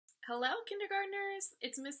Hello, kindergartners!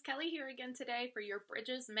 It's Miss Kelly here again today for your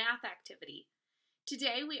Bridges math activity.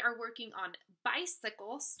 Today we are working on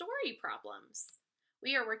bicycle story problems.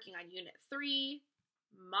 We are working on Unit 3,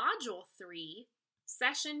 Module 3,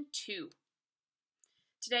 Session 2.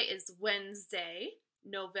 Today is Wednesday,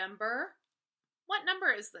 November. What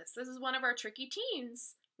number is this? This is one of our tricky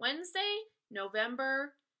teens. Wednesday,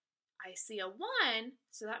 November. I see a 1,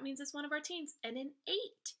 so that means it's one of our teens, and an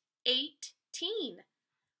 8. 18.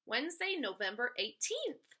 Wednesday, November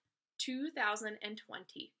 18th,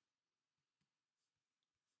 2020.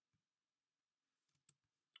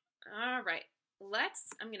 All right,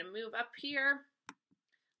 I'm going to move up here.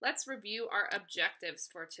 Let's review our objectives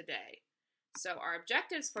for today. So our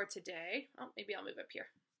objectives for today, maybe I'll move up here.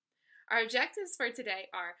 Our objectives for today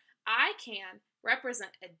are I can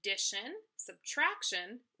represent addition,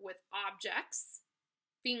 subtraction with objects,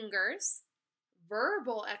 fingers,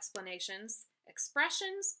 verbal explanations,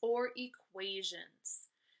 expressions, or equations.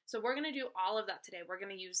 So we're going to do all of that today. We're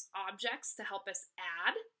going to use objects to help us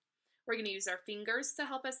add. We're going to use our fingers to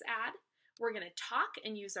help us add. We're going to talk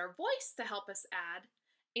and use our voice to help us add.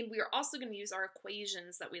 And we are also going to use our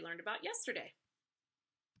equations that we learned about yesterday.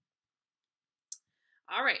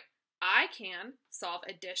 All right, I can solve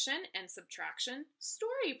addition and subtraction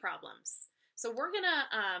story problems. So we're going to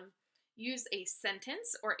use a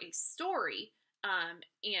sentence or a story and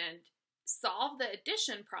solve the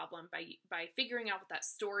addition problem by figuring out what that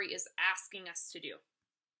story is asking us to do.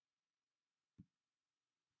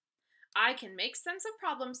 I can make sense of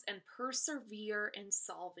problems and persevere in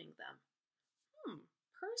solving them.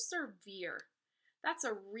 Persevere. That's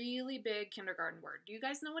a really big kindergarten word. Do you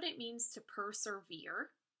guys know what it means to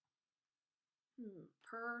persevere?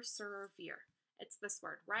 Persevere. It's this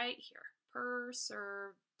word right here.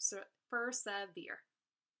 Persevere.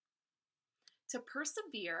 To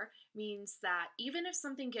persevere means that even if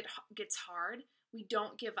something gets hard, we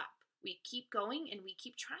don't give up. We keep going and we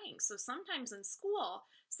keep trying. So sometimes in school,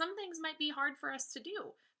 some things might be hard for us to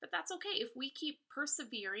do, but that's okay. If we keep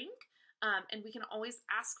persevering and we can always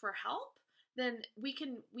ask for help, then we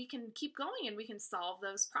can keep going and we can solve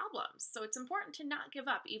those problems. So it's important to not give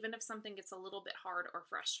up, even if something gets a little bit hard or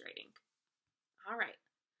frustrating. All right,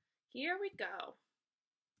 here we go.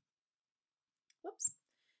 Whoops.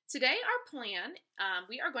 Today our plan,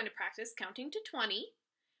 we are going to practice counting to 20.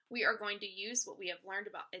 We are going to use what we have learned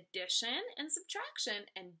about addition and subtraction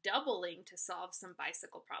and doubling to solve some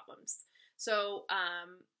bicycle problems. So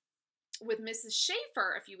with Mrs.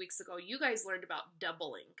 Schaefer a few weeks ago, you guys learned about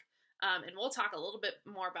doubling. And we'll talk a little bit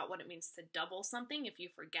more about what it means to double something if you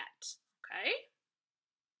forget, okay?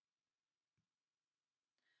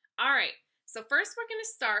 All right, so first we're going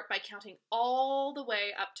to start by counting all the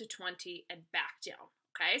way up to 20 and back down.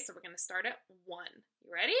 Okay, so we're going to start at 1.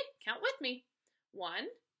 You ready? Count with me. 1,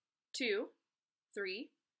 2,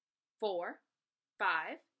 3, 4,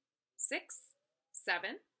 5, 6,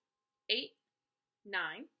 7, 8,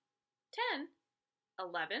 9, 10,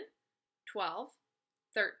 11, 12,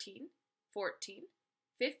 13, 14,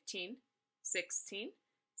 15, 16,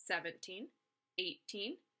 17,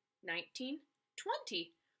 18, 19,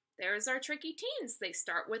 20. There's our tricky teens. They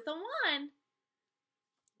start with a 1.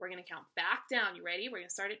 We're going to count back down. You ready? We're going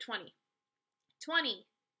to start at 20. 20,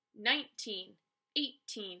 19,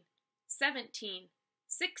 18, 17,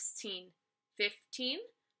 16, 15,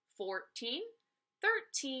 14,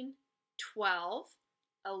 13, 12,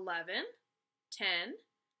 11, 10,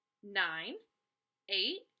 9,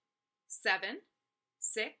 8, 7,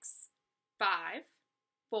 6, 5,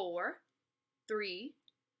 4, 3,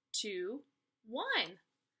 2, 1.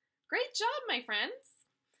 Great job, my friends.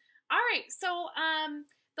 All right, so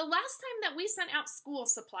the last time that we sent out school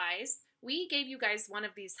supplies, we gave you guys one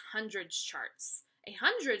of these hundreds charts. A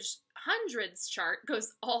hundreds chart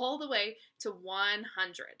goes all the way to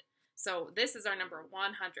 100. So this is our number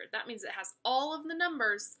 100. That means it has all of the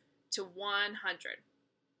numbers to 100.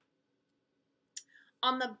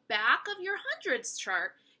 On the back of your hundreds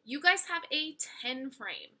chart, you guys have a 10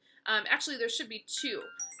 frame. Actually, there should be 2.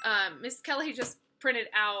 Miss Kelly just printed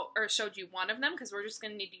out or showed you one of them because we're just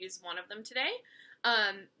going to need to use one of them today.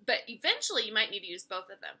 But eventually you might need to use both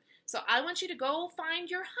of them. So I want you to go find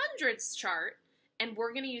your hundreds chart and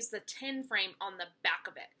we're going to use the 10 frame on the back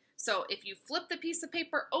of it. So if you flip the piece of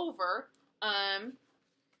paper over,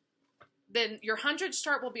 then your hundreds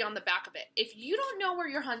chart will be on the back of it. If you don't know where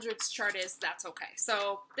your hundreds chart is, that's okay.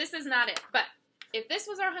 So this is not it. But if this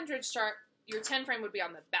was our hundreds chart, your 10 frame would be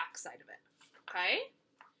on the back side of it. Okay?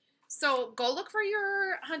 So go look for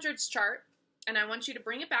your hundreds chart, and I want you to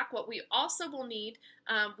bring it back. What we also will need,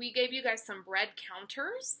 we gave you guys some bread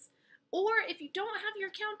counters, or if you don't have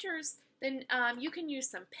your counters, then you can use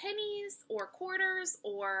some pennies or quarters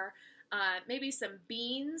or maybe some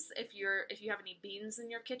beans if you have any beans in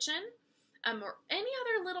your kitchen, or any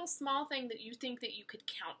other little small thing that you think that you could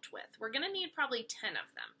count with. We're going to need probably 10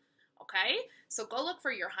 of them. Okay, so go look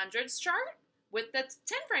for your hundreds chart with the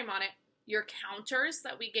 10 frame on it, your counters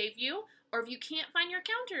that we gave you, or if you can't find your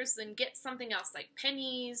counters, then get something else like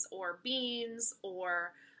pennies or beans,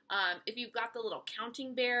 or if you've got the little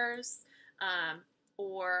counting bears,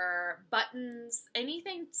 or buttons,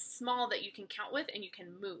 anything small that you can count with and you can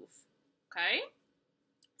move. Okay,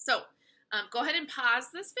 so go ahead and pause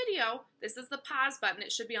this video. This is the pause button.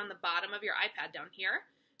 It should be on the bottom of your iPad down here.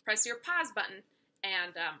 Press your pause button,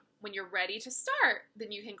 and when you're ready to start,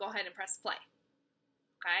 then you can go ahead and press play.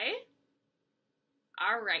 Okay?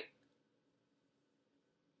 All right.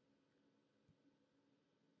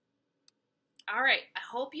 All right, I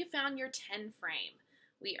hope you found your 10 frame.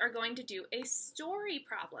 We are going to do a story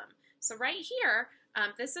problem. So right here,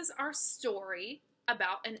 this is our story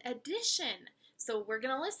about an addition. So we're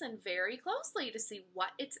going to listen very closely to see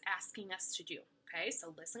what it's asking us to do. Okay,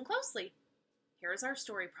 so listen closely. Here's our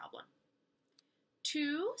story problem.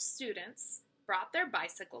 2 students brought their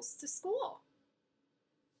bicycles to school.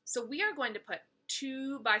 So we are going to put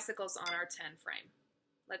 2 bicycles on our 10 frame.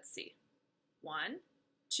 Let's see. 1,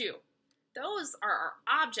 2. Those are our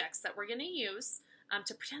objects that we're going to use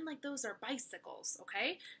to pretend like those are bicycles,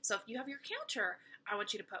 okay? So if you have your counter, I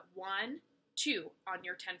want you to put 1, 2 on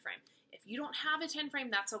your 10 frame. If you don't have a 10 frame,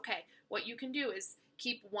 that's okay. What you can do is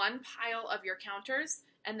keep one pile of your counters,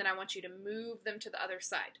 and then I want you to move them to the other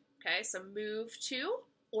side, okay? So move 2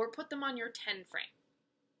 or put them on your 10 frame.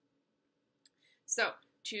 So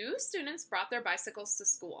 2 students brought their bicycles to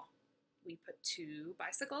school. We put 2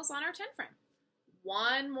 bicycles on our 10 frame.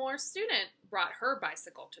 1 more student brought her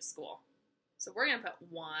bicycle to school. So we're going to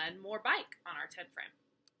put 1 more bike on our 10 frame.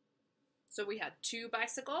 So we had 2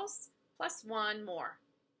 bicycles plus 1 more.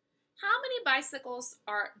 How many bicycles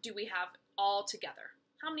do we have all together?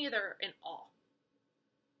 How many are there in all?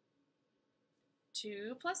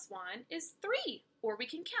 2 plus 1 is 3, or we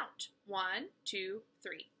can count. 1, 2,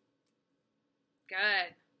 3.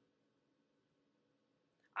 Good.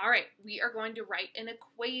 All right, we are going to write an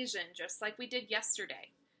equation just like we did yesterday.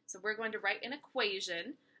 So we're going to write an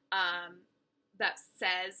equation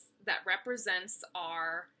that represents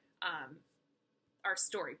our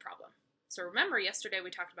story problem. So remember, yesterday we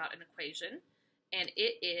talked about an equation, and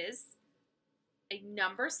it is a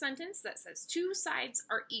number sentence that says 2 sides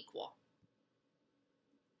are equal.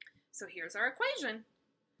 So here's our equation.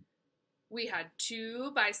 We had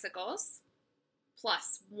 2 bicycles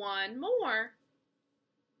plus 1 more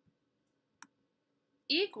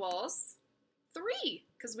equals 3,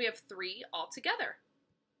 because we have 3 altogether.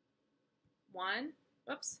 1,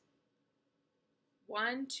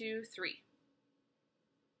 2, 3.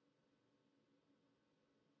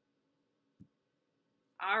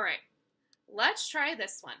 All right, let's try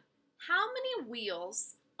this one. How many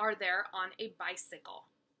wheels are there on a bicycle?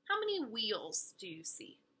 How many wheels do you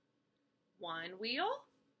see? 1 wheel,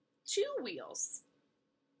 2 wheels.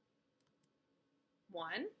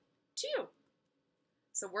 1, 2.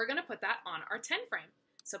 So we're going to put that on our 10 frame.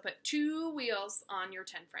 So put 2 wheels on your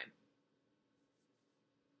 10 frame.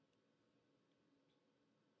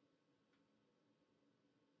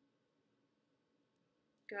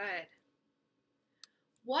 Good.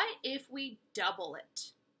 What if we double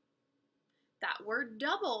it? That word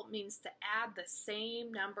double means to add the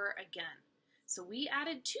same number again. So we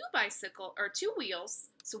added 2 wheels,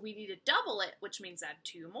 so we need to double it, which means add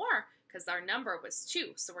 2 more, because our number was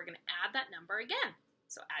 2. So we're going to add that number again.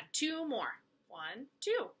 So add 2 more. 1,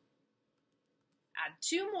 2. Add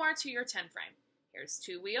 2 more to your 10 frame. Here's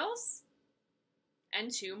 2 wheels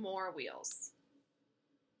and 2 more wheels.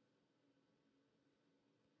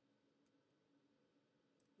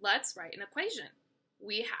 Let's write an equation.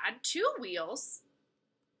 We had 2 wheels,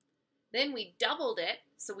 then we doubled it,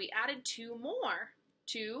 so we added 2 more.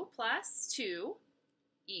 2 plus 2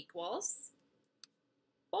 equals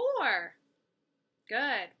 4.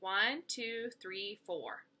 Good. 1, 2, 3,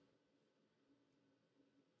 4.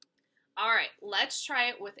 All right, let's try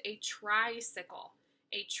it with a tricycle.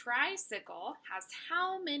 A tricycle has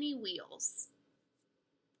how many wheels?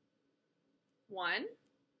 1,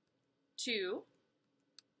 2,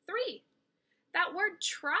 3. That word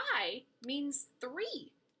tri means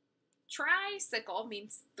 3. Tricycle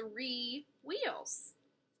means 3 wheels.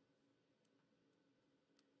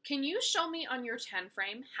 Can you show me on your 10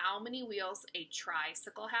 frame how many wheels a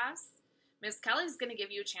tricycle has? Miss Kelly's going to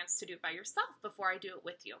give you a chance to do it by yourself before I do it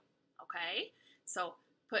with you. Okay? So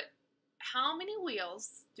put how many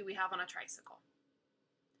wheels do we have on a tricycle?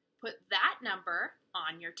 Put that number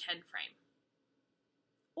on your 10 frame.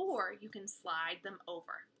 Or you can slide them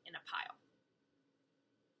over in a pile.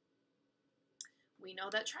 We know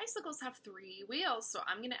that tricycles have 3 wheels, so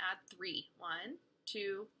I'm going to add 3. 1,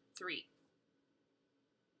 2, 3.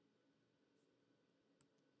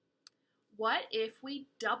 What if we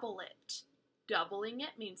double it? Doubling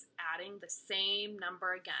it means adding the same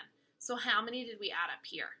number again. So how many did we add up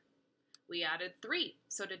here? We added 3.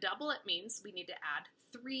 So to double it means we need to add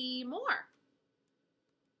 3 more.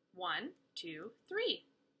 1, 2, 3.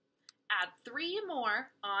 Add 3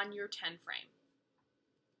 more on your 10 frame.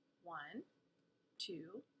 1, 2,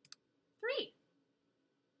 3.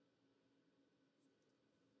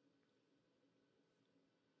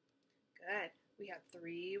 Good. We had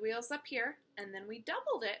 3 wheels up here, and then we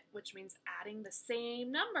doubled it, which means adding the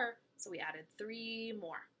same number. So we added 3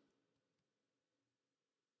 more.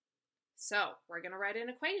 So we're going to write an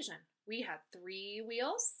equation. We had 3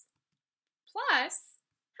 wheels plus,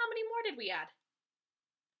 how many more did we add?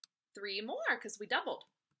 3 more because we doubled.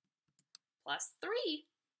 Plus 3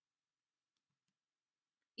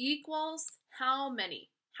 equals how many?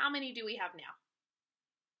 How many do we have now?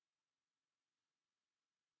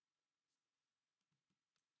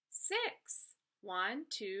 6. 1,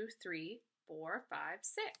 2, 3, 4, 5,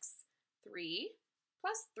 6. 3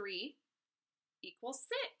 plus 3 equals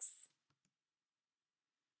 6.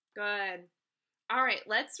 Good. All right,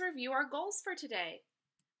 let's review our goals for today.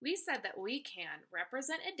 We said that we can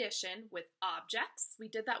represent addition with objects. We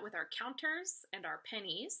did that with our counters and our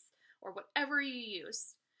pennies, or whatever you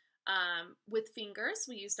use. With fingers,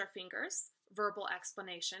 we used our fingers. Verbal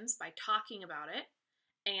explanations by talking about it.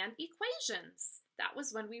 And equations. That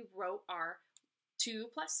was when we wrote our 2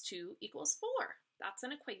 plus 2 equals 4. That's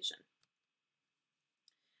an equation.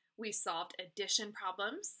 We solved addition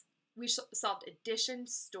problems. We solved addition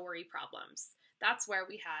story problems. That's where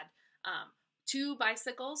we had 2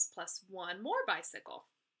 bicycles plus 1 more bicycle.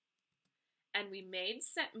 And we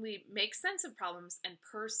make sense of problems and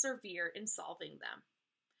persevere in solving them.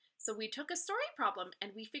 So we took a story problem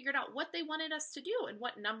and we figured out what they wanted us to do and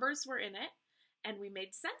what numbers were in it, and we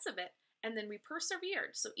made sense of it, and then we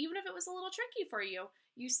persevered. So even if it was a little tricky for you,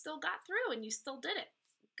 you still got through and you still did it.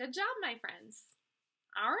 Good job, my friends.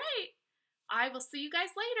 All right. I will see you guys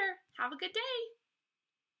later. Have a good day.